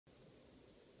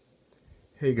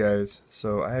Hey guys,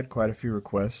 so I had quite a few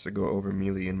requests to go over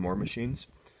Mealy and Moore machines,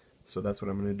 so that's what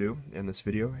I'm going to do in this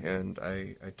video, and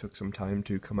I took some time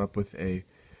to come up with a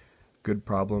good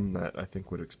problem that I think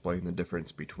would explain the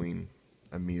difference between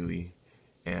a Mealy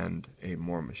and a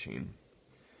Moore machine.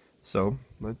 So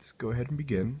let's go ahead and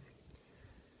begin.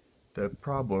 The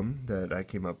problem that I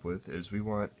came up with is we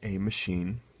want a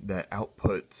machine that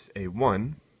outputs a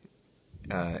 1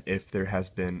 if there has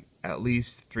been at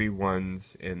least 3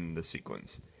 ones in the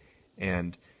sequence,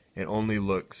 and it only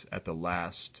looks at the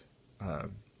last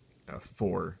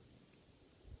four.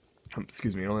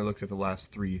 It only looks at the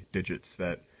last 3 digits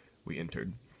that we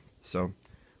entered. So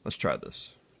let's try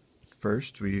this.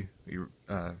 First, we're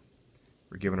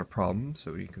given a problem,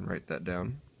 so we can write that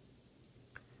down.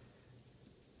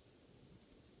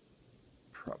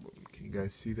 Problem. Can you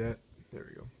guys see that? There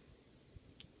we go.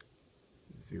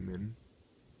 Zoom in.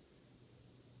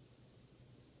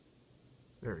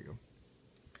 There we go.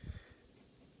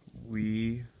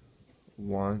 We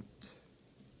want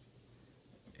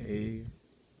a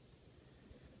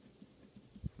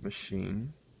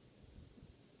machine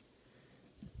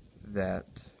that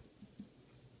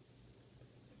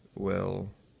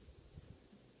will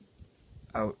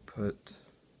output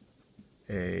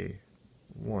a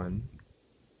 1.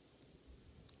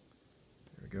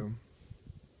 There we go.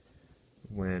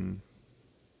 When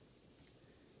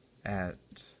at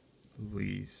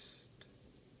least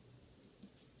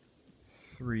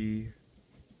 3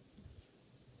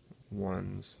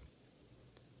 ones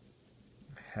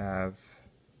have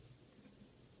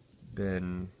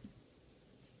been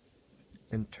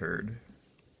entered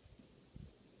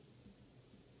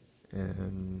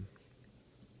in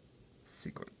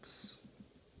sequence.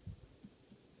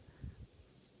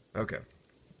 Okay.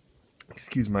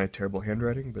 Excuse my terrible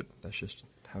handwriting, but that's just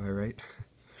how I write.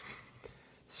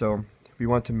 So we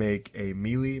want to make a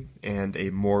Mealy and a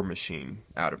Moore machine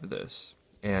out of this.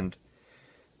 And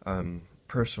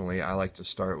personally, I like to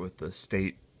start with the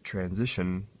state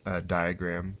transition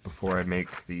diagram before I make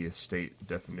the state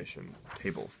definition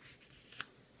table.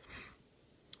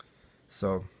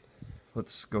 So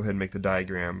let's go ahead and make the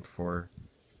diagram for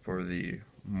the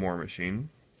Moore machine.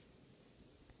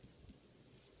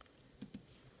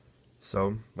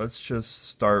 So let's just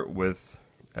start with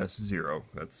S0.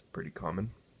 That's pretty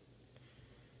common.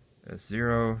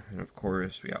 S0, and of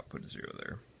course we output a 0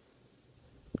 there.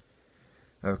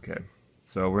 Okay,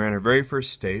 so we're in our very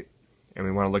first state, and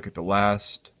we want to look at the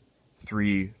last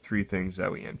three things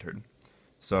that we entered.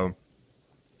 So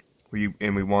we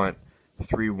want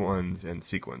 3 ones in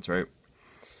sequence, right?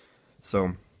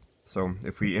 So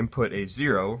if we input a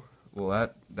 0, well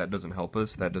that doesn't help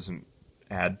us. That doesn't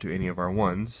add to any of our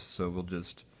ones, so we'll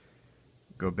just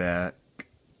go back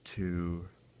to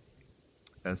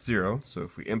S0. So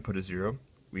if we input a 0,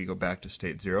 we go back to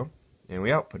state 0, and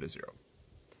we output a 0.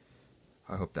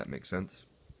 I hope that makes sense.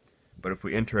 But if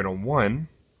we enter in a 1,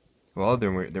 well,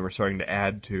 then we're starting to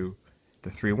add to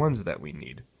the 3 ones that we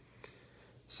need.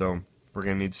 So we're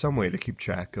going to need some way to keep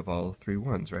track of all 3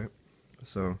 ones, right?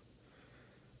 So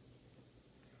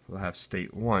we'll have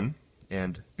state 1,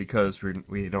 and because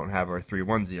we don't have our 3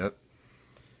 ones yet,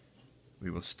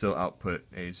 we will still output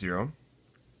a 0.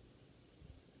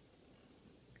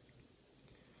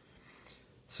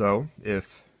 So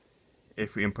if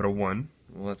we input a 1,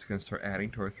 well, that's going to start adding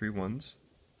to our 3 ones.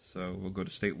 So we'll go to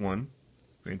state 1.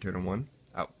 We enter in a 1,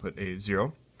 output a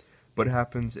 0. What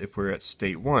happens if we're at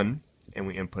state 1 and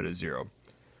we input a 0?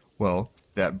 Well,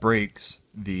 that breaks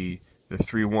the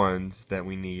 3 ones that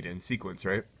we need in sequence,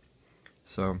 right?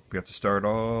 So we have to start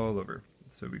all over.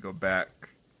 So we go back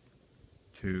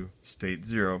to state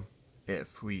 0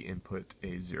 if we input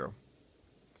a 0.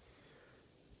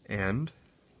 And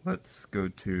let's go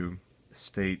to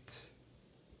state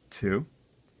 2,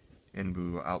 and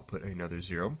we will output another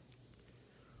 0.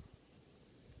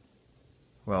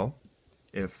 Well,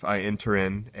 if I enter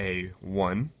in a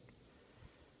 1,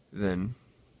 then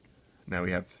now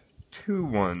we have 2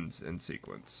 ones in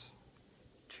sequence.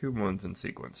 2 ones in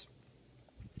sequence.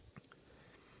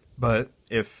 But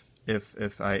if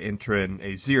I enter in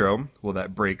a 0, well,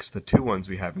 that breaks the 2 ones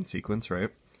we have in sequence,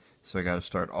 right? So I got to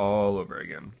start all over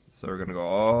again. So we're going to go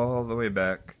all the way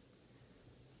back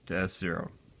to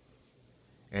S0.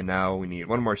 And now we need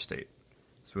one more state.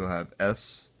 So we'll have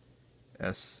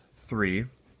S3,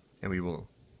 and we will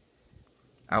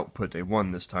output a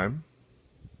 1 this time.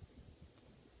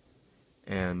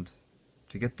 And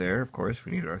to get there, of course,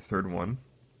 we need our 3rd one.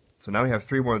 So now we have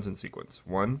 3 ones in sequence.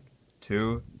 1,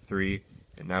 2, 3,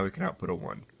 and now we can output a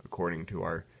 1 according to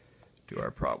our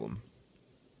problem.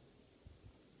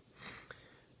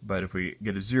 But if we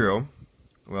get a 0,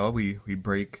 Well, we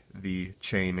break the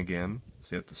chain again, so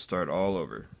you have to start all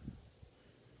over,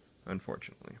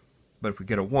 unfortunately. But if we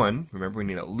get a 1, remember we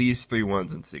need at least 3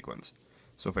 ones in sequence.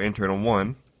 So if I enter in a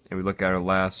 1, and we look at our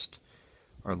last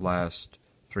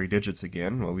 3 digits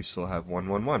again, well, we still have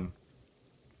 111.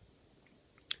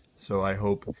 So I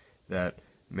hope that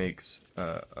makes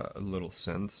a little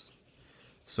sense.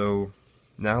 So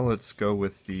now let's go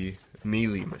with the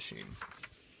Mealy machine.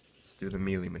 Let's do the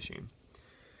Mealy machine.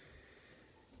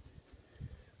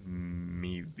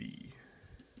 Mealy.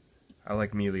 I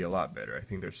like Mealy a lot better. I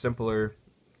think they're simpler,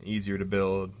 easier to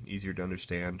build, easier to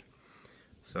understand.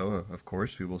 So, of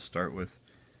course, we will start with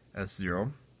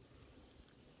S0.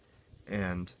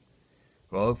 And,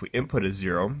 well, if we input a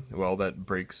 0, well, that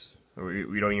breaks.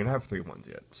 We don't even have 3 ones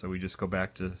yet. So we just go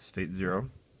back to state 0.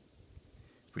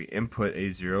 If we input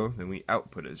a 0, then we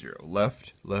output a 0.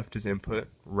 Left is input,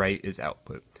 right is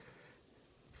output.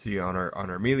 See, on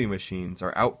our Mealy machines,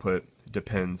 our output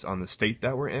depends on the state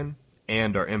that we're in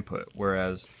and our input,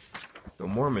 whereas the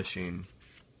Moore machine,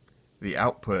 the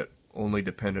output only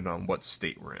depended on what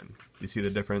state we're in. You see the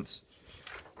difference?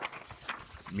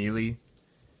 Mealy,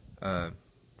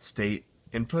 state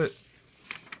input,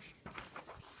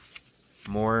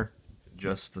 Moore,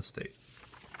 just the state.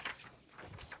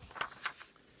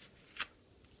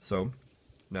 So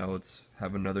now let's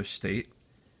have another state,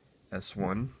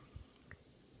 S1.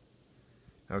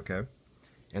 Okay,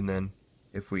 and then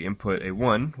if we input a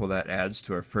 1, well, that adds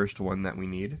to our first 1 that we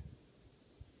need.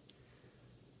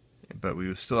 But we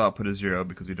will still output a 0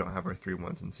 because we don't have our 3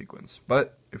 ones in sequence.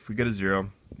 But if we get a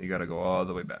 0, you gotta go all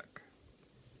the way back.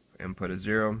 Input a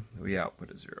 0, we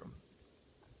output a 0.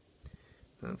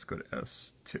 Then let's go to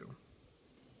S2.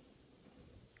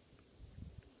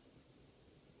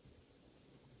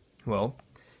 Well,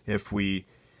 if we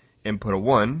input a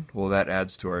 1, well, that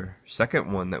adds to our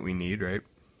second 1 that we need, right?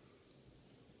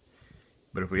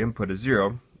 But if we input a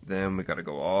 0, then we gotta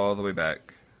go all the way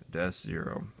back to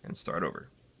S0 and start over.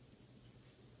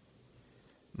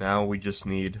 Now we just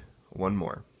need 1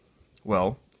 more.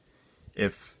 Well,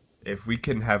 if we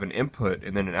can have an input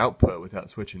and then an output without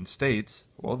switching states,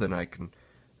 well, then I can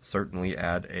certainly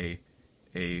add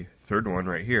a third one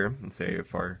right here and say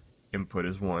if our input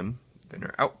is 1, then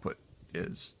our output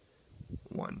is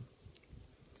 1.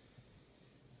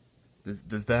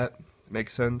 Does that make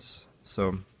sense?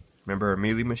 So remember our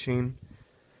Mealy machine?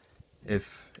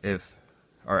 If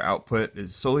our output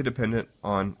is solely dependent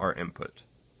on our input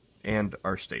and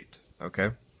our state,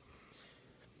 okay?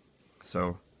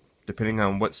 So depending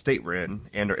on what state we're in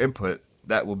and our input,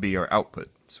 that will be our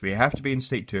output. So we have to be in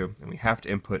state 2 and we have to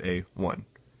input a 1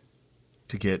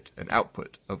 to get an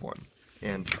output of 1.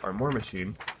 And our Moore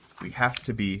machine, we have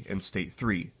to be in state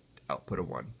 3 to output a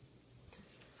 1.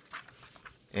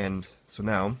 And so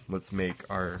now let's make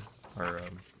our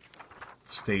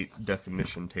state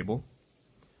definition table.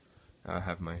 I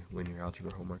have my linear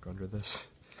algebra homework under this.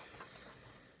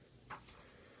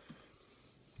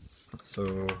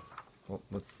 So well,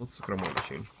 let's look at a Moore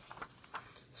machine.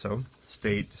 So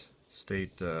state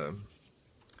 0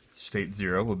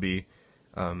 will be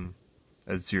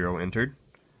a 0 entered.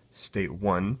 State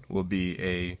 1 will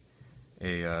be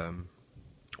a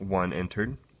 1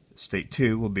 entered. State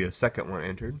 2 will be a second 1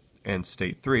 entered, and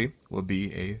state 3 will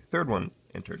be a third 1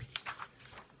 entered.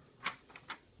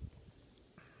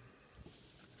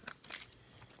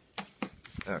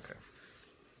 Okay.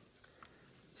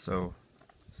 So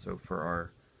for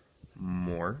our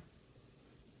Moore,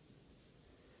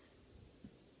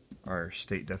 our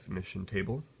state definition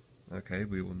table, okay,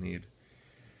 we will need,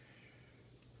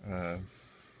 let's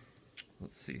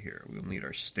see here, we'll need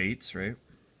our states, right?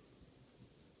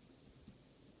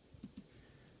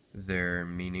 Their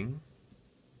meaning,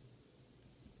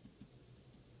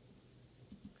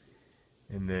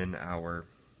 and then our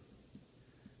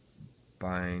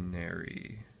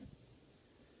binary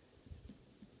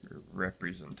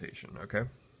representation, okay?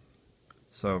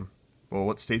 So, well,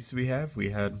 what states do we have? We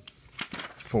had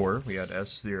 4. We had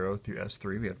S0 through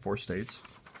S3. We had 4 states.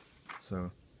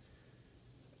 So,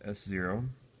 S0,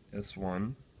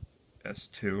 S1,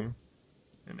 S2,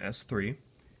 and S3.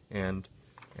 And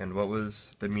what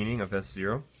was the meaning of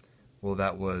S0? Well,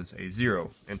 that was a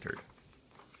 0 entered.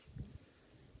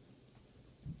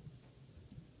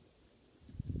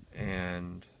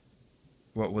 And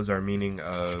what was our meaning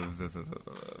of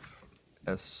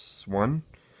S1?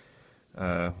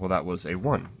 Well, that was a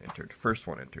 1 entered. First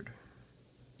 1 entered.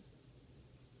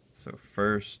 So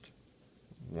first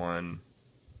 1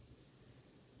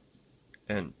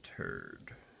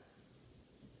 entered.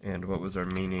 And what was our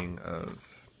meaning of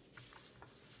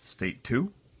state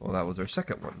 2? Well, that was our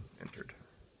second 1 entered.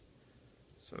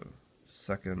 So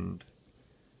second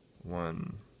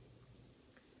one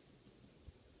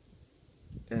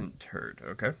entered,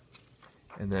 okay?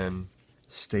 And then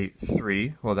state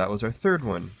 3, well, that was our third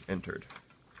one entered.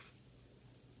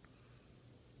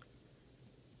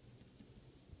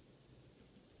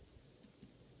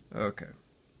 Okay.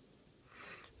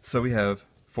 So we have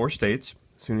 4 states,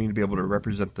 so we need to be able to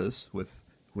represent this with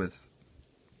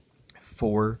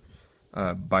 4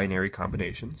 binary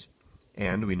combinations,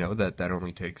 and we know that that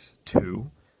only takes 2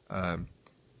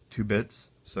 bits,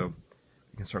 so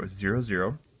we can start with 0,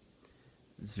 0,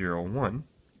 0, 1,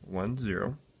 1,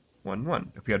 0, 1,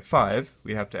 1. If we had 5,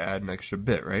 we'd have to add an extra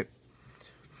bit, right?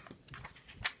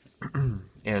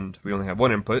 And we only have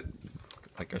 1 input,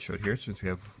 like I showed here. Since we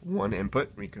have 1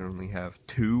 input, we can only have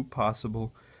 2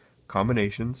 possible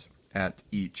combinations at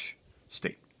each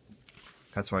state.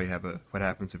 That's why you have a what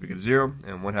happens if we get a 0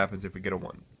 and what happens if we get a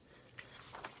 1.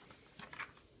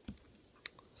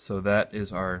 So that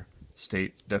is our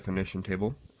state definition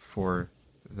table for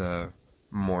the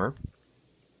Moore.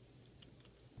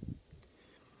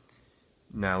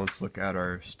 Now let's look at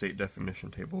our state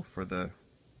definition table for the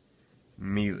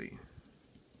Mealy.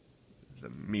 The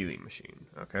Mealy machine,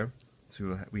 okay?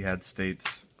 So we had states,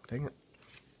 dang it,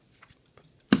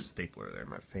 stapler there,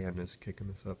 my fan is kicking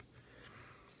this up.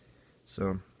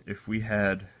 So if we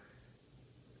had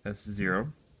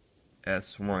S0,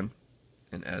 S1,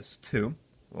 and S2,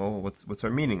 well, what's our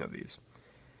meaning of these?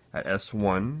 At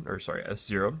S1, or sorry,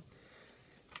 S0,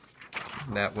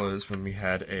 that was when we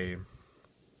had a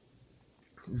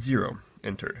 0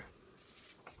 entered.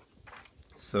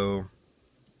 So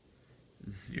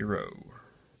 0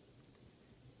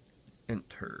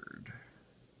 entered.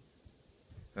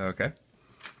 Okay.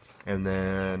 And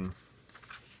then,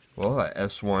 well, at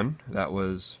S1, that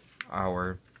was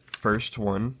our first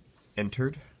one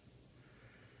entered.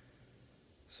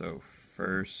 So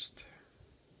first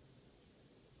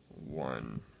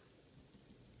one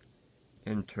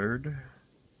entered.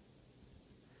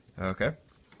 Okay.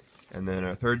 And then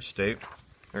our third state,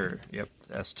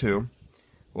 S2,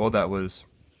 well, that was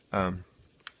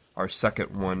our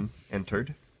second one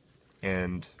entered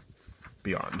and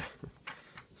beyond.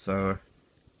 So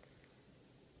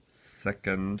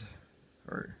second,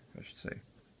 or I should say,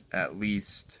 at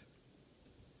least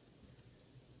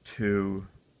 2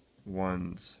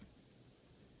 ones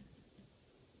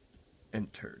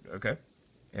entered, okay?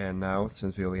 And now,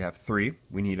 since we only have 3,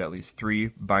 we need at least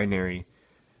 3 binary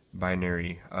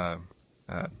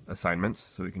assignments,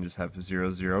 so we can just have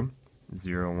 0, 0,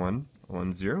 0, 1,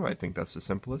 1, 0. I think that's the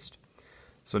simplest.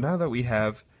 So now that we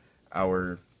have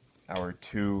our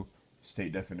 2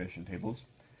 state definition tables,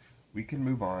 we can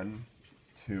move on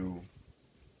to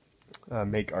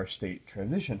make our state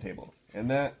transition table. And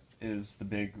that is the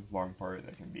big, long part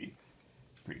that can be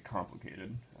pretty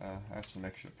complicated. I have some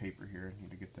extra paper here. I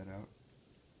need to get that out.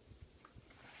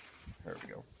 There we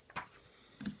go.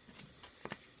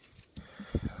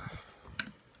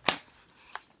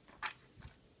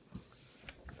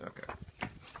 Okay.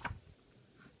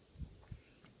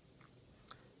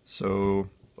 So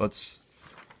let's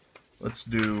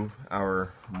do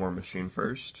our Moore machine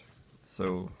first.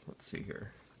 So let's see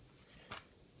here.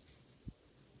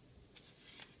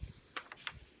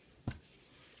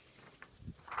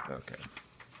 Okay,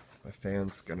 my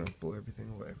fan's gonna blow everything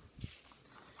away.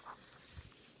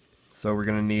 So we're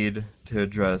gonna need to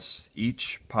address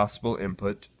each possible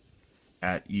input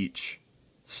at each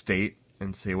state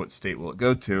and say what state will it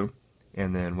go to,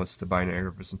 and then what's the binary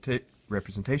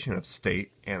representation of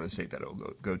state and the state that it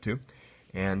will go to,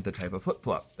 and the type of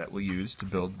flip-flop that we'll use to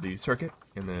build the circuit,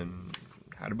 and then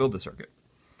how to build the circuit.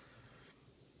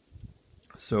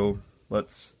 So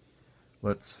let's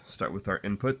start with our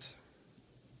input.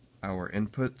 Our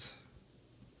input,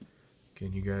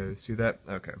 can you guys see that?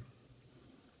 Okay.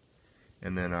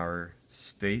 And then our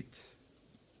state,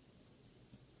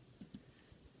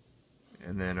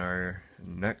 and then our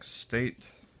next state,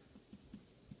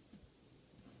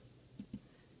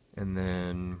 and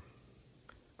then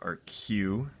our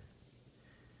Q,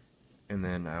 and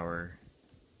then our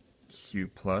Q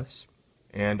plus,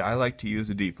 and I like to use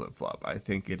a D flip-flop. I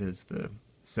think it is the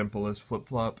simplest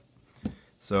flip-flop,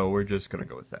 so we're just going to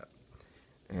go with that.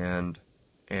 And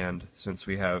since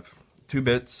we have 2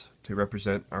 bits to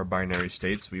represent our binary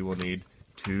states, we will need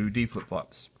 2 D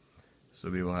flip-flops. So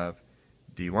we will have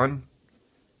D1,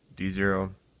 D0,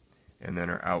 and then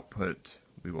our output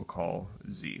we will call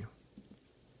Z.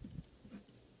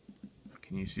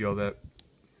 Can you see all that?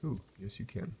 Ooh, yes you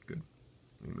can. Good.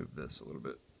 Let me move this a little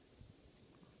bit.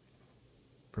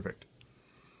 Perfect.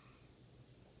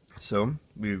 So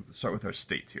we start with our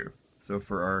states here. So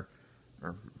for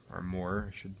our Moore,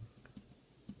 I should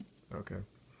Okay.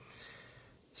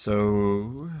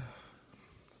 So,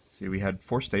 see, we had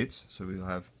 4 states, so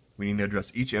we need to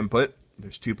address each input.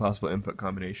 There's 2 possible input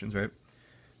combinations, right?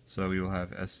 So we will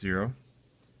have S0,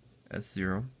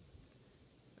 S0,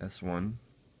 S1,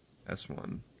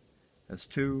 S1,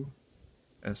 S2,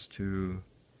 S2,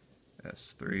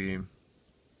 S3,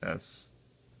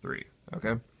 S3,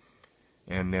 okay?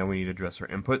 And now we need to address our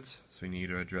inputs. So we need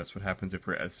to address what happens if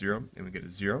we're at S0 and we get a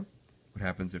 0. What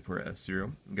happens if we're at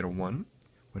S0 and get a 1.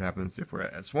 What happens if we're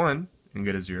at S1 and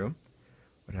get a 0.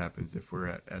 What happens if we're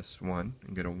at S1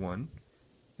 and get a 1.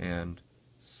 And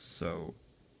so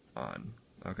on.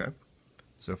 Okay?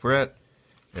 So if we're at,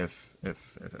 if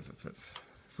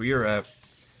we are at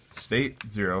state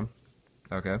 0,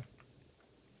 okay,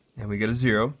 and we get a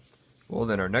 0, well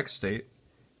then our next state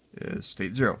is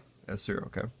state 0, S0,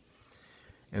 okay?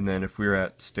 And then if we're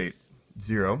at state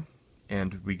 0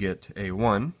 and we get a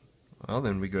 1, well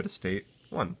then we go to state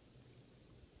 1.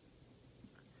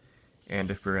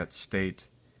 And if we are at state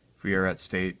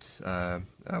 1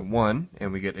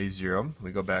 and we get a 0,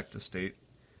 we go back to state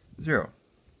 0.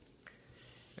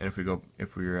 And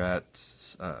if we are at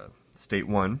state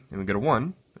 1 and we get a 1,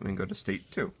 then we can go to state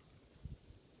 2.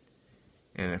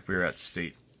 And if we're at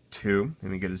state 2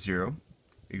 and we get a 0,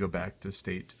 we go back to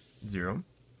state 0,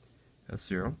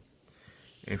 S0.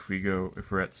 If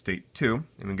we're at state 2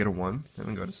 and we get a 1, then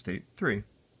we go to state 3.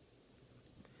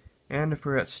 And if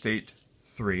we're at state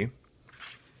 3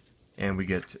 and we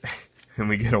get and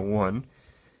we get a 1,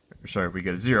 sorry, if we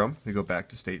get a 0, we go back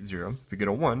to state 0. If we get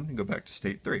a 1, we go back to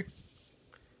state 3.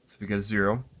 So if we get a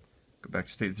 0, go back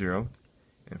to state 0,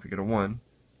 and if we get a 1,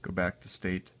 go back to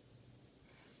state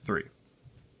 3.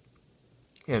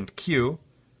 And Q,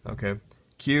 okay,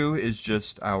 Q is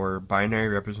just our binary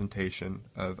representation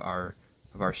of our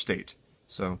state.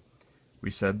 So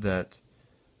we said that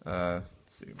let's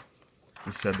see,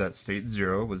 we said that state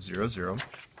 0 was 0, 0.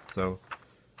 So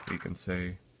we can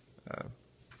say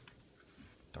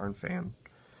darn fan.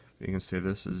 We can say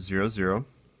this is 0, 0,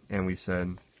 and we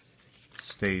said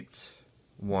state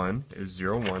 1 is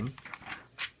 0, 1,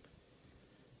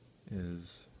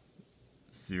 is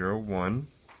 0, 1,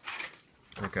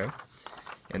 okay,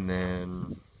 and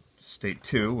then state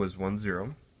 2 was 1,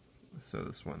 0, so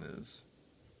this one is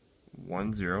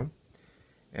 1, 0,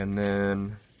 and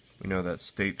then we know that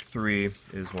state 3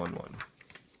 is 1, 1.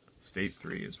 State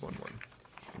 3 is 1, 1.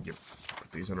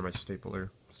 Put these under my stapler.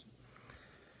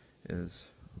 Is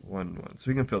 1, 1.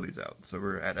 So we can fill these out. So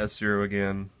we're at S0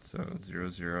 again. So 0,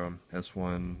 0,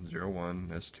 S1, 0, 1,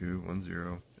 S2, 1,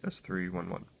 0, S3, 1,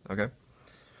 1. Okay?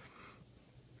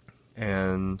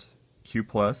 And Q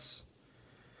plus,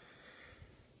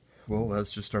 well,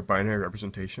 that's just our binary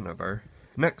representation of our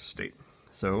next state.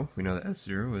 So we know that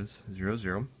S0 is 0,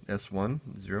 0,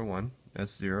 S1, 0, 1,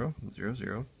 S0, 0,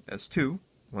 0, S2,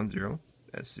 1, 0,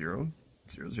 S0,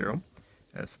 0, 0,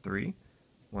 S3,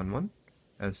 1, 1,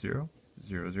 S0,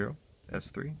 0, 0,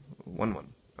 S3, 1,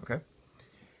 1, okay?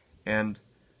 And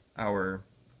our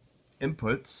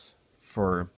inputs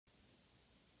for,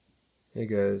 hey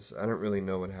guys, I don't really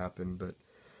know what happened, but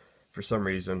for some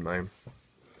reason my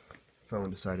phone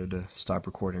decided to stop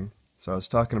recording. So I was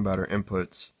talking about our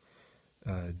inputs,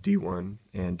 D1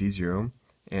 and D0,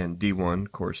 and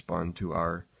D1 correspond to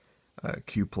our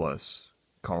Q plus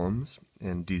columns,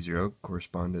 and D0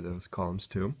 correspond to those columns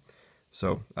too.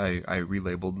 So I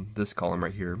relabeled this column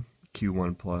right here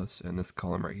Q1 plus and this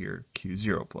column right here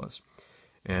Q0 plus.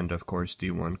 And of course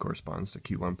D1 corresponds to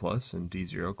Q1 plus and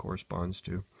D0 corresponds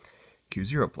to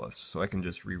Q0 plus. So I can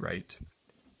just rewrite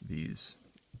these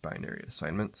binary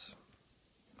assignments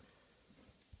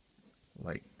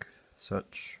like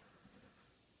such.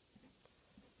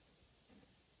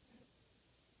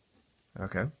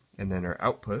 Okay, and then our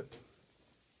output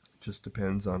just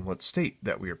depends on what state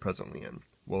that we are presently in.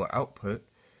 Well, our output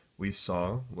we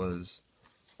saw was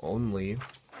only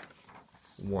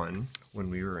 1 when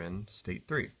we were in state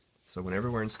 3. So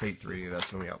whenever we're in state 3,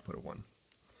 that's when we output a 1.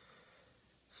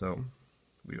 So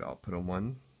we output a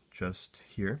 1 just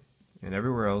here, and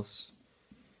everywhere else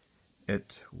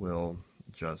it will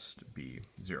just be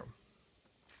 0.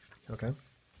 Okay,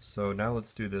 so now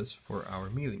let's do this for our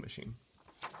Mealy machine.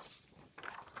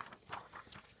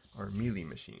 Our Mealy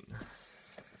machine.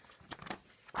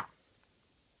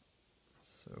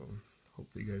 So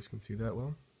hopefully you guys can see that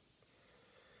well.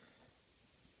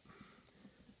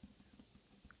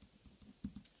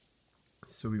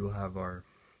 So we will have our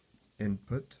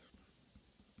input,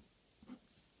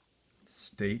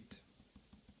 state,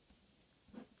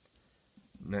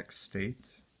 next state,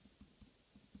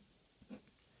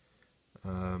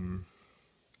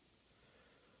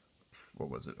 what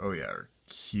was it? Oh yeah, our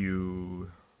Q1,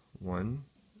 Q1,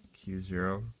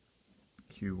 Q0,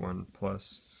 Q1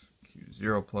 plus,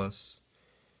 Q0 plus,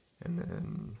 and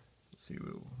then, let's see,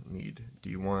 we'll need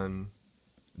D1,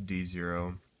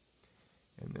 D0,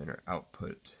 and then our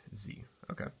output Z.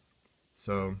 Okay,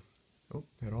 so, oh,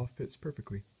 that all fits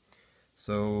perfectly.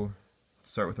 So,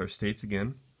 let's start with our states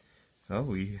again. So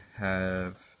we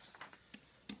have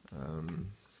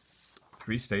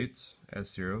 3 states,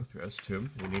 S0 through S2.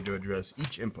 We need to address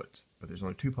each input, but there's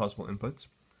only 2 possible inputs.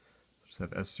 Just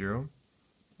have S0,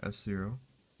 S0,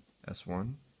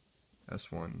 S1,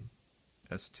 S1,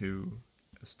 S2,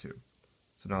 S2.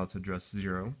 So now let's address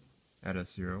 0 at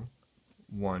S0,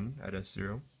 1 at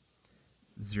S0,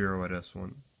 0 at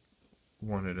S1,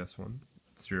 1 at S1,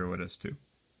 0 at S2,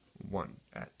 1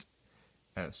 at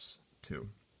S2.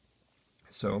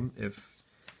 So if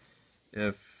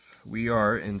we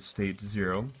are in state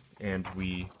 0 and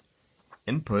we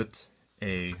input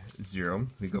a 0,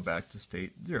 we go back to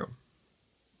state 0.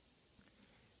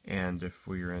 And if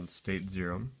we are in state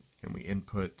 0 and we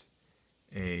input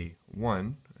a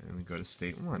 1, and we go to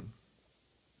state 1.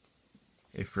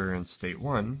 If we're in state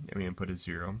 1 and we input a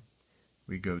 0,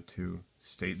 we go to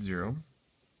state 0.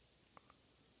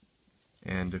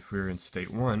 And if we're in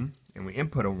state 1 and we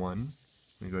input a 1,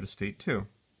 we go to state 2.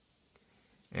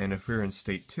 And if we're in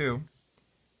state 2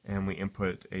 and we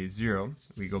input a 0,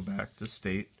 we go back to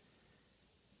state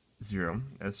 0,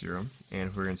 S0. And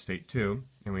if we're in state 2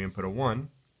 and we input a 1,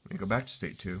 we go back to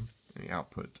state 2 and we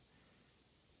output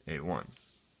a 1.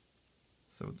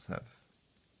 So we'll just have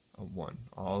a 1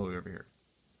 all the way over here.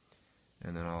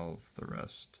 And then all of the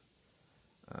rest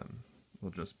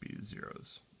will just be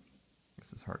zeros.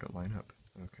 This is hard to line up.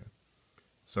 Okay.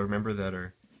 So remember that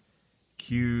our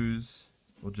Q's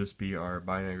will just be our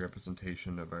binary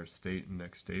representation of our state and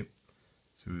next state.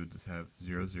 So we would just have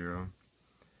 0, 0,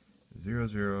 0,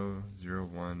 0, 0,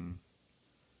 1,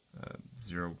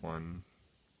 0, 1,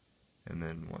 and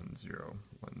then 1, 0,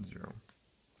 1, 0.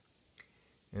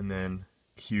 And then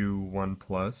Q1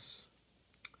 plus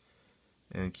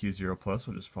and Q0 plus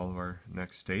will just follow our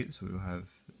next state. So we will have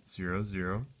 0,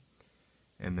 0,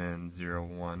 and then 0,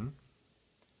 1,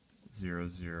 0,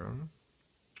 0,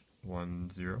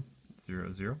 1, 0,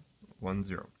 0, 0, 1,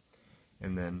 0.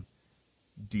 And then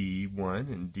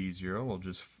D1 and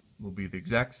D0 will be the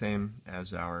exact same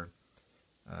as our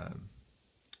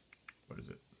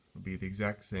will be the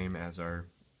exact same as our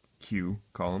Q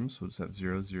columns. So we'll just have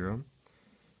 0, 0,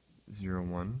 0,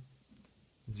 1,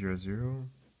 0, 0,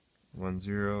 1,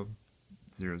 0,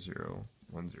 0, 0,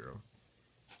 1, 0.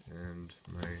 And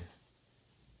my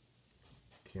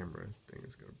camera thing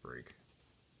is going to break.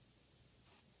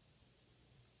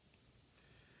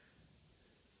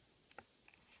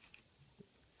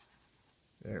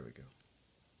 There we go.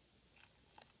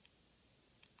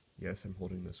 Yes, I'm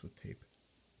holding this with tape.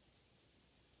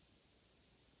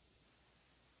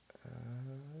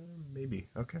 Maybe.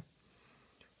 Okay.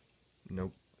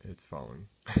 Nope, it's falling.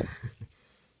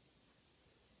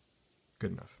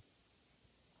 Good enough.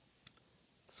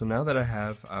 So now that I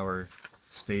have our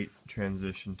state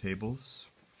transition tables,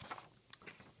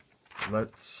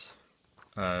 let's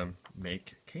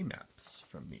make K-maps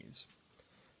from these.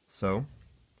 So,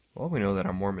 well, we know that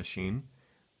on Moore machine,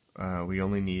 we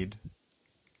only need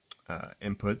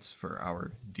inputs for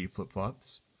our D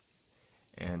flip-flops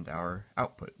and our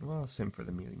output. Well, same for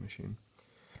the Mealy machine.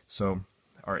 So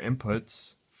our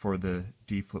inputs for the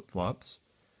D flip-flops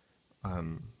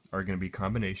are going to be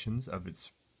combinations of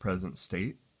its present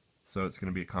state. So it's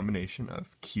going to be a combination of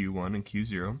Q1 and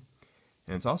Q0,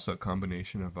 and it's also a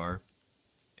combination of our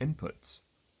inputs.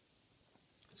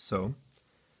 So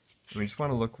we just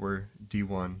want to look where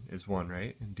D1 is 1,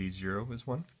 right? And D0 is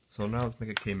 1. So now let's make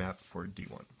a K-map for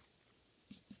D1.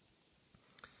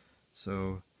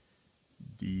 So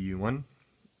D1,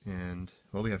 and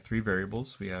well, we have 3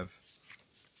 variables. We have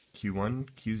Q1,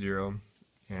 Q0,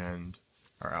 and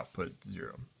our output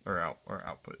 0, or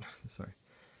output, sorry.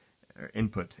 Our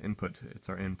input, it's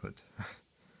our input.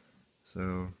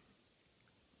 So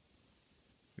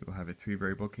we will have a 3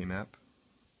 variable K-map.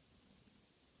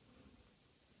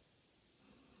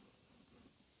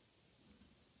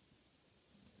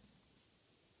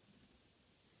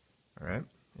 Alright,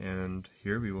 and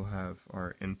here we will have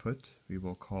our input. We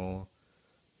will call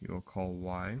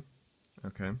Y,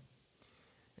 okay.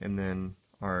 And then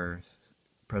our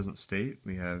present state,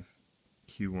 we have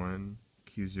Q1,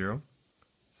 Q0.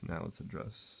 So now let's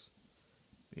address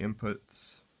the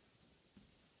inputs.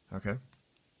 Okay.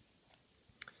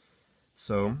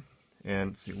 So,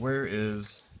 and see, where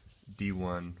is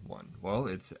D1, 1? Well,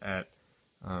 it's at,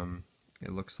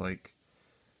 it looks like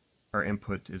our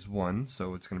input is 1,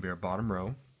 so it's going to be our bottom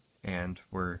row, and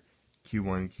we're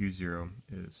Q1, Q0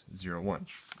 is 0, 1.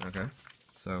 Okay,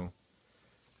 so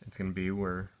it's going to be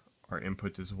where our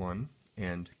input is 1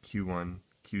 and Q1,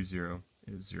 Q0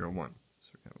 is 0, 1.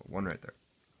 So we have a 1 right there.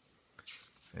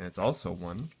 And it's also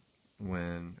 1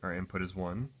 when our input is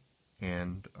 1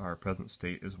 and our present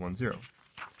state is 1, 0.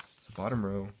 So bottom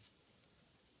row,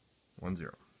 1,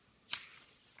 0.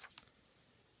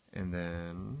 And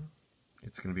then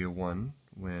it's going to be a 1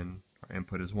 when our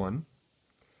input is 1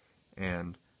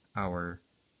 and our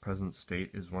present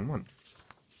state is 1, 1.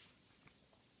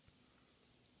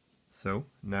 So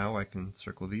now I can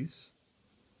circle these,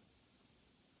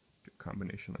 do a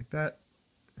combination like that,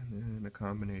 and then a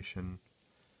combination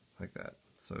like that.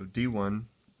 So D1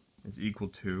 is equal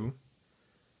to,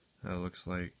 looks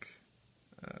like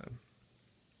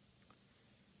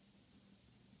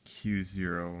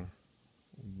Q0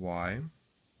 Y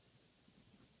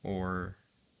or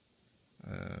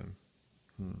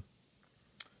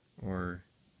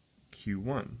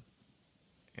Q1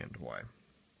 and Y.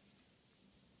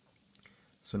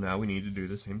 So now we need to do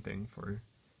the same thing for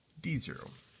D0.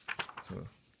 So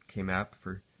K-map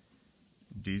for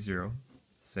D0,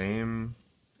 same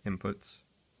inputs.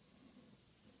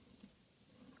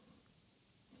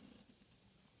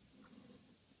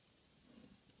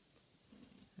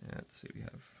 And let's see, we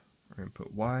have our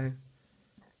input Y,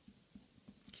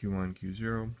 Q1,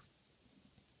 Q0,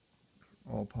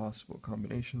 all possible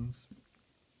combinations.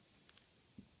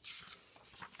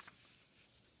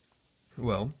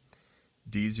 Well,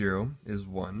 D0 is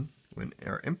 1 when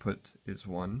our input is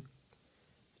 1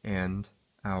 and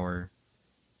our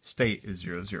state is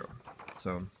 0, 0.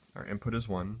 So our input is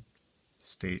 1,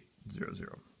 state 0,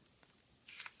 0.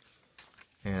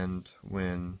 And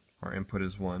when our input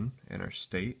is 1 and our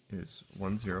state is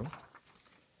 1, 0,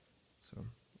 so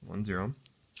 1, 0,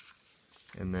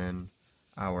 and then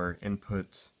our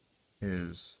input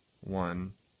is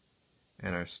 1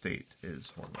 and our state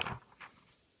is 1, 1.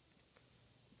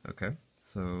 Okay,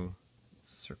 so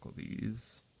circle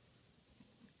these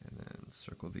and then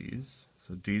circle these.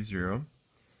 So D0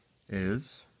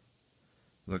 is,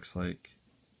 looks like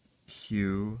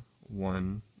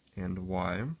Q1 and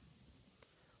Y,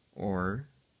 or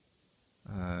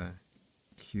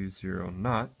Q0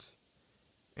 not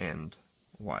and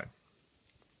Y.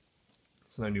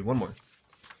 So now I need one more.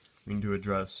 We need to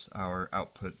address our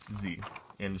output Z,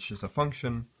 and it's just a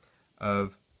function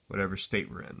of whatever state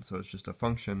we're in. So it's just a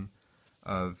function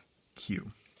of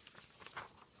Q.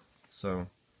 So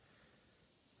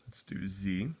let's do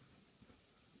Z,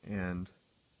 and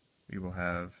we will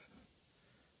have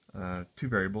two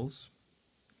variables,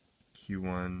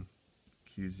 Q1,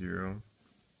 Q0.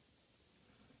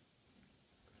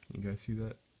 Can you guys see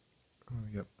that? Oh,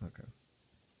 yep, okay.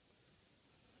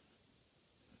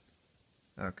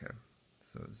 Okay,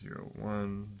 so 0,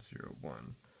 1, 0,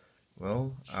 1.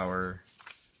 Well, our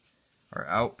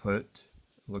output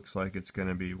looks like it's going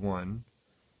to be 1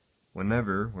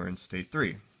 whenever we're in state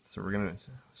 3. So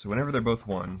whenever they're both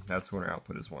 1, that's when our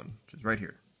output is 1, which is right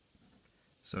here.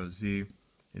 So Z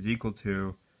is equal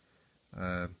to,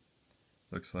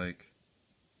 looks like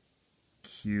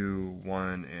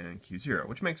Q1 and Q0,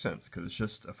 which makes sense because it's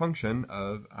just a function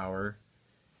of our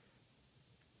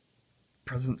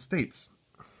present states.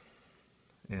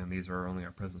 And these are only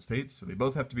our present states, so they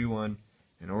both have to be 1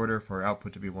 in order for our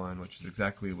output to be 1, which is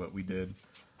exactly what we did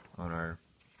on our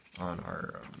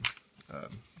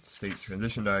state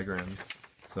transition diagram.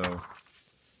 So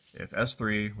if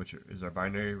S3, which is our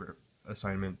binary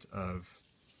assignment of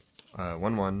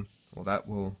 1, 1, well, that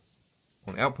will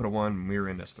only output a 1 when we're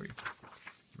in S3.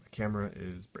 My camera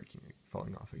is breaking,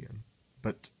 falling off again,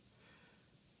 but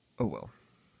oh well.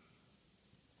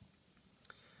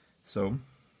 So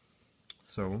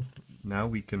now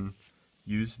we can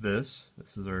use this.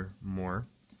 This is our Moore.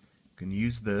 We can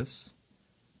use this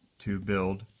to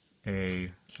build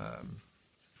a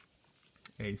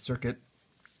circuit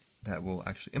that will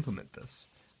actually implement this.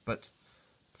 But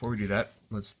before we do that,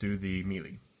 let's do the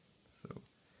Mealy. So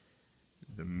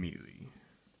the Mealy.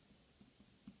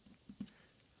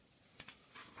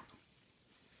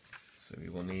 So we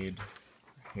will need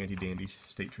a handy dandy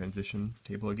state transition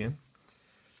table again.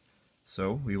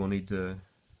 So we will need to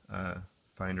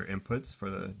find our inputs for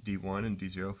the D1 and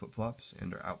D0 flip-flops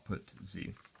and our output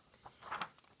Z.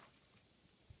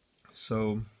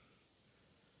 So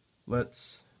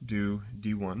let's do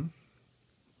D1.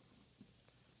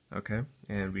 Okay,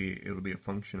 and it'll be a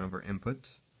function of our input,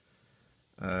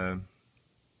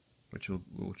 which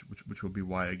will be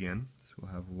Y again. So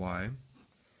we'll have Y,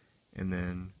 and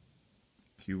then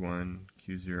Q1,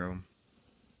 Q0,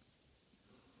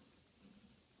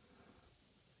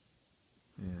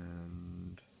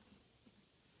 and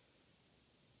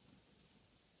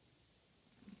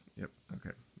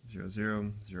 0,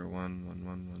 0, 0, 1, 1,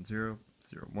 1, 1, 0,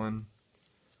 0, 1.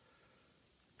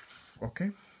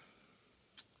 Okay.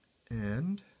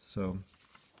 And so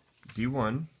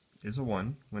D1 is a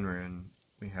 1 when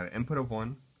we have an input of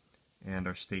 1 and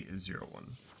our state is 0,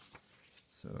 1.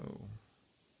 So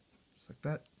just like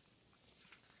that.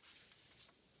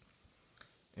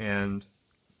 And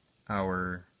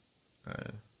our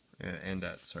and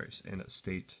at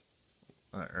state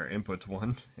our input's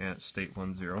 1 and at state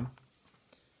 1, 0.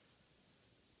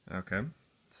 Okay,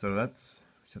 so that's,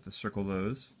 we just have to circle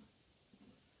those.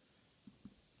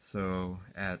 So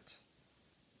at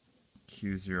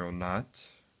Q0 naught,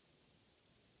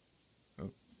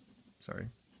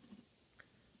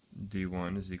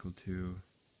 D1 is equal to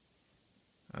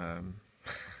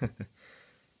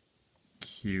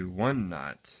Q1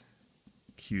 naught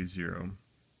Q0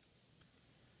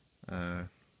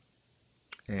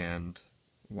 and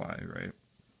Y, right?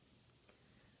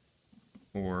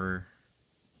 Or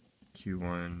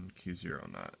Q1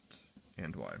 Q0 naught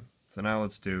and Y. So now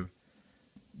let's do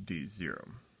D0.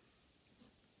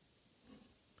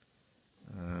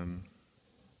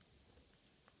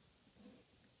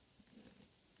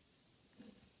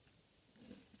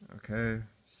 Okay,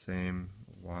 same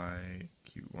Y,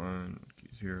 Q1,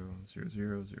 Q0, 0, 0, 0,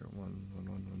 1, 1, 1,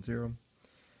 1, 0,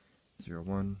 0,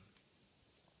 1.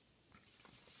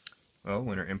 Well,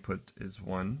 when our input is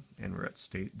 1 and we're at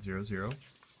state 0, 0.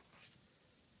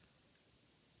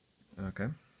 Okay,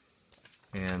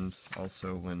 and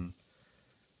also when,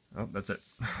 oh, that's it.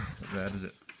 That is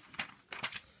it.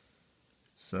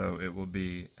 So it will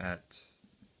be at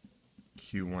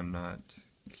Q1 naught,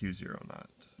 Q0 naught,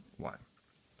 Y.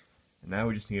 And now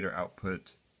we just need our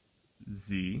output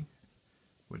Z,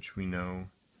 which we know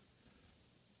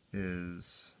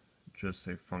is just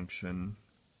a function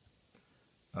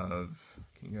of,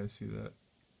 can you guys see that?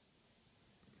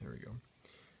 There we go.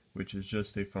 Which is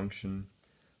just a function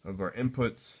of our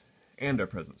inputs and our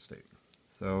present state.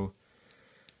 So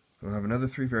we'll have another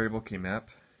 3 variable K-map,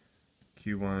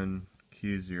 Q1,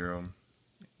 Q0, and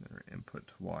our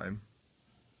input Y.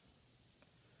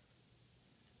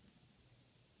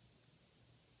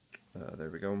 There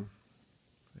we go.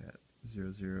 At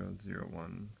 0, 0, 0, 1,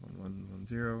 1, 1, 1,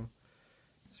 0,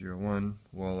 0, 1.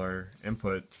 Well, our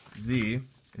input Z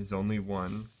is only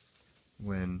 1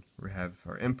 when we have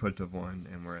our input of 1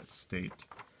 and we're at state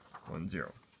 1,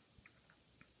 0.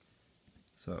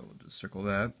 So we'll just circle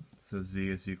that. So Z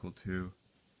is equal to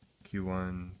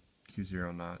Q1,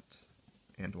 Q0 naught,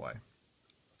 and Y.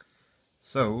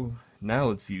 So now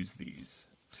let's use these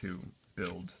to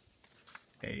build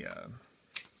a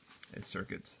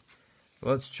circuit.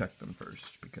 But let's check them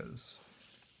first because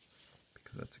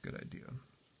that's a good idea.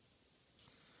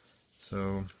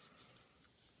 So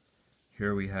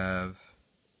here we have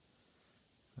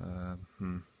well,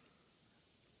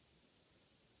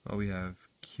 we have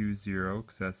Q0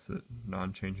 because that's the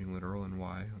non-changing literal and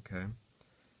Y, okay, and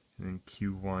then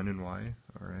Q1 and Y,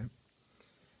 all right,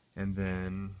 and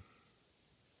then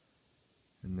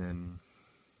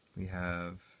we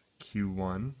have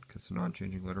Q1 because it's a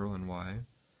non-changing literal and Y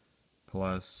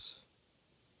plus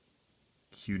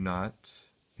Q naught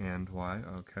and Y,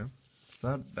 okay,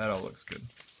 so that all looks good.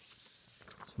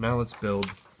 So now let's build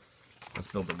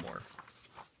them more.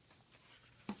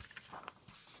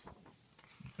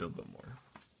 Build them more.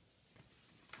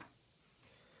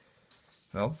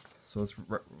 Well, so let's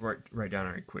write down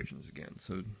our equations again.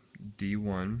 So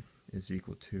D1 is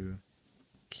equal to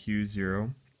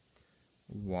Q0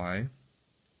 Y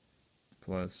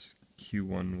plus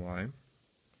Q1Y.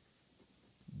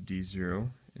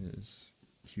 D0 is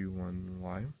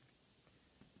Q1Y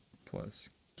plus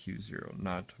Q0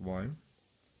 not Y.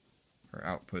 Our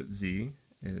output Z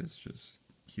is just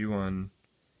Q1,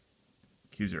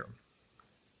 Q0.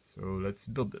 So let's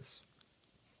build this.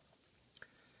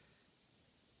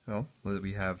 Well,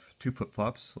 we have 2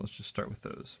 flip-flops. Let's just start with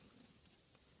those.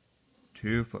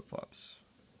 2 flip-flops.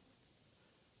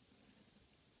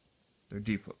 They're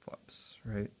D flip-flops,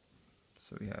 right?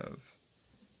 So we have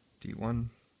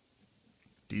D1,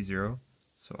 D0.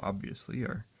 So obviously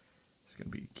it's going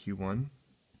to be Q1,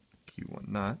 Q1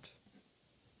 not,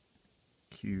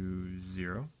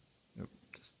 Q0. Nope,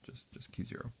 just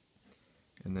Q0.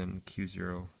 And then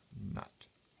Q0 not.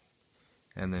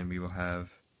 And then we will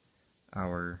have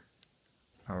our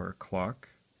clock,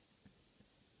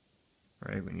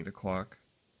 right? We need a clock.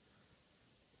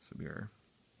 This will be our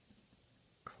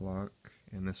clock,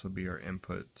 and this will be our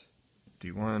input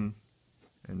D1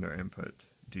 and our input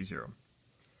D0.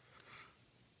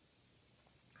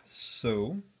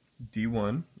 So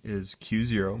D1 is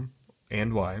Q0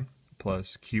 and Y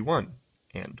plus Q1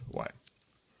 and Y.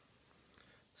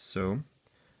 So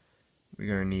we're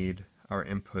going to need our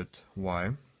input y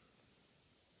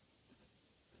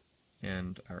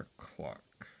and our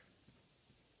clock.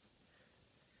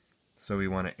 So we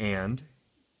want to AND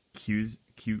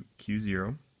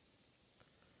Q0.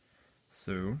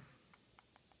 So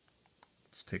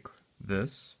let's take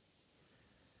this,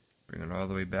 bring it all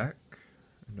the way back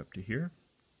and up to here,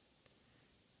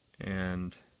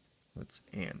 and let's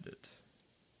AND it.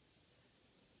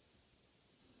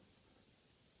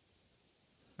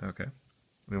 Okay,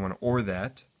 we want to OR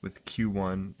that with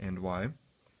Q1 and Y.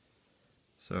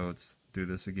 So let's do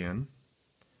this again.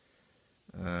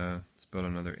 Let's build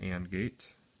another AND gate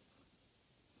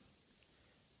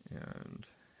and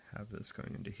have this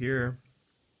going into here.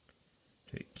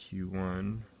 Take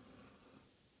Q1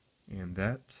 and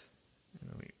that,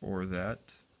 and we OR that,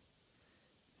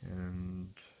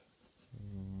 and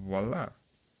voila.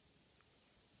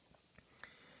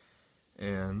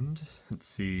 And let's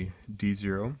see,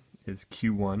 D0 is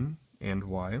Q1 and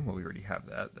Y. Well, we already have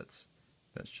that. That's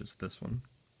just this one.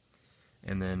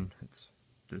 And then it's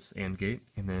this AND gate,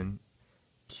 and then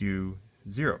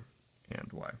Q0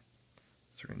 and Y.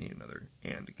 So we're going to need another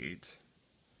AND gate,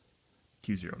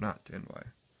 Q0 not and Y.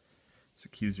 So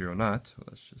Q0 not, well,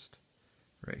 that's just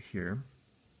right here,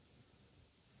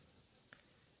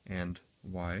 and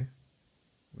Y,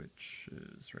 which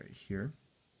is right here,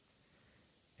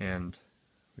 and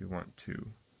we want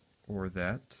to OR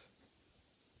that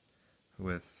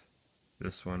with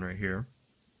this one right here.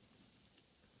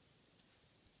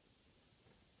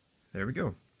 There we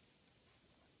go.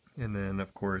 And then,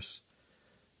 of course,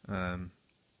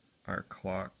 our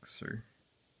clocks are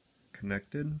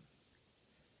connected,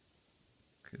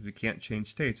 because we can't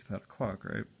change states without a clock,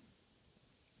 right?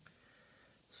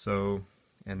 So,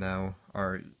 and now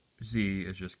our Z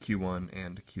is just Q1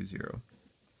 and Q0.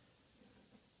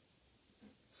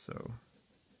 So,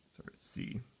 sorry,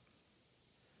 Z.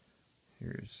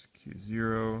 Here's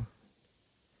Q0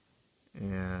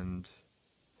 and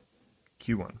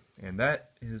Q1. And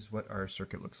that is what our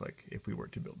circuit looks like if we were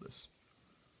to build this.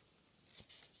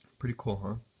 Pretty cool,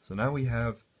 huh? So now we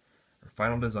have our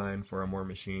final design for our Moore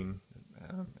machine.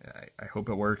 I hope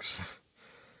it works.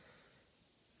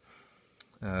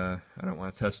 I don't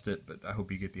want to test it, but I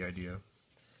hope you get the idea.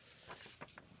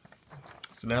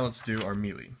 So now let's do our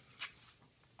Mealy.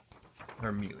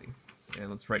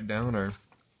 And let's write down our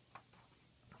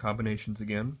combinations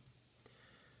again.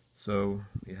 So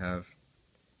we have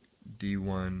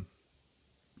D1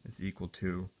 is equal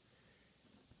to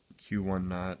Q1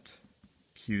 naught,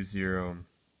 Q0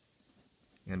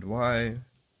 and Y,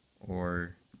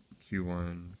 or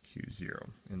Q1, Q0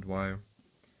 and Y.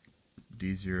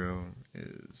 D0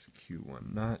 is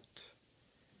Q1 naught,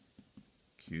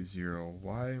 Q0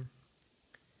 Y,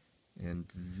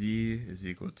 and Z is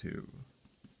equal to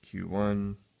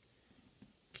Q1,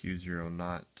 Q0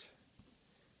 naught,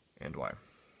 and Y.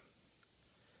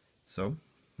 So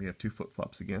we have two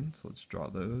flip-flops again, so let's draw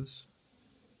those.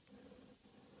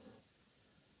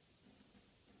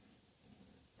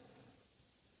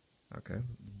 Okay,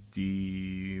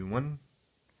 D1,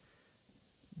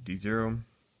 D0,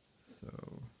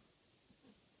 so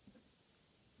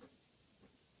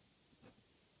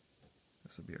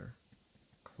this will be our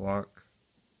clock,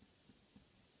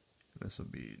 this will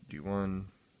be D1,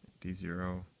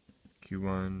 D0,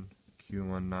 Q1,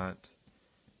 Q1 naught,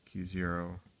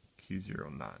 Q0,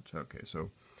 Q0 naught. Okay,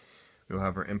 so we'll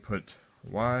have our input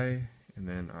Y and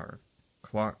then our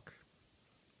clock.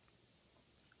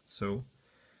 So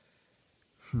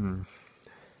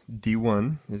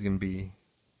D1 is going to be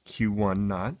Q1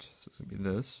 naught, so it's going to be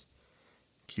this,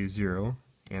 Q0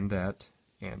 and that,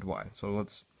 and Y. So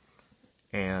let's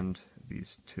AND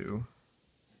these two.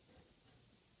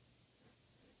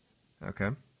 Okay,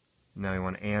 now we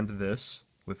want to AND this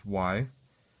with Y,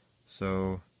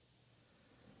 so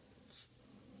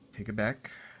take it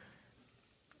back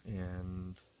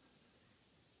and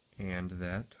AND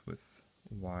that with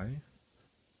Y.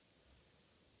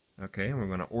 Okay, and we're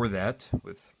going to OR that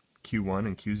with Q1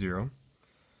 and Q0.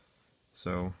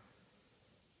 So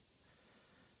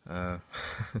let's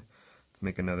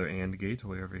make another AND gate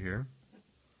way over here.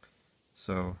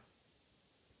 So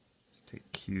let's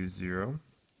take Q0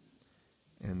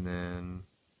 and then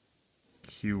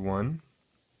Q1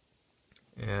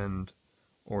 and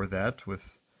OR that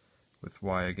with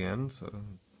Y again. So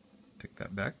take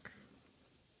that back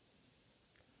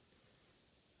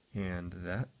and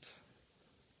that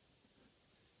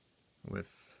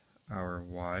with our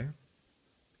Y,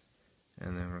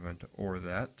 and then we're going to OR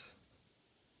that,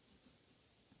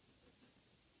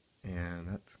 and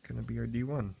that's going to be our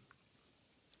D1.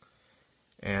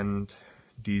 And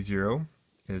D0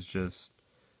 is just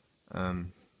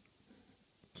Q1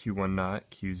 naught,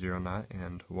 Q0 naught,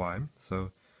 and Y.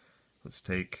 So let's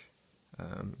take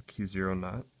Q0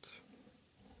 naught,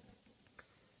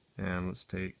 and let's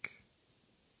take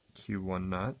Q1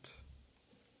 naught,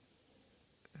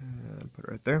 and put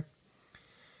it right there.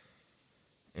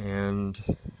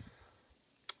 And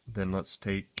then let's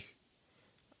take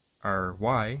our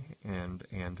Y and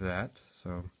that.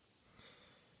 So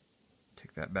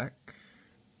take that back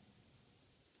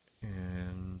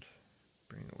and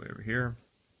bring it way over here.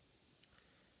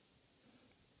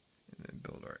 And then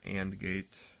build our AND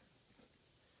gate.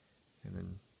 And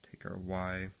then take our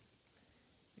Y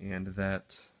and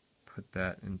that, put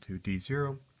that into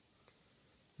D0.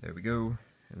 There we go.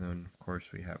 And then of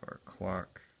course we have our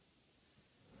clock.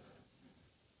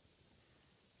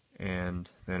 And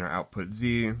then our output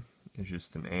Z is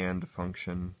just an AND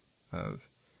function of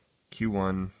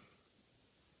Q1.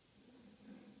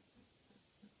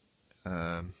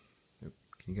 Can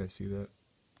you guys see that?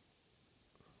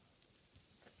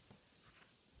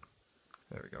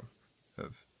 There we go.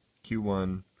 Of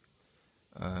Q1,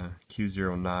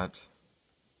 Q0 naught,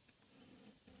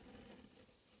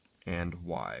 and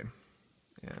Y.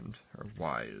 And our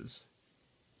Y is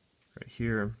right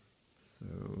here. So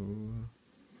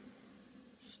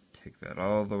just take that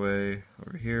all the way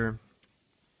over here.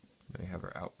 And we have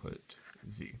our output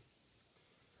Z.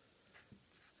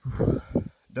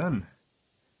 Done.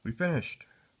 We finished.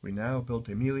 We now built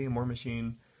a Mealy and Moore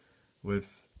machine with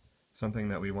something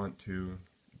that we want to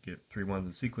get 3 ones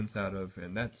in sequence out of,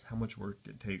 and that's how much work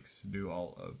it takes to do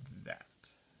all of that.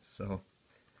 So,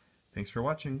 thanks for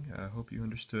watching. I hope you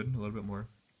understood a little bit more,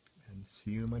 and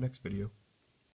see you in my next video.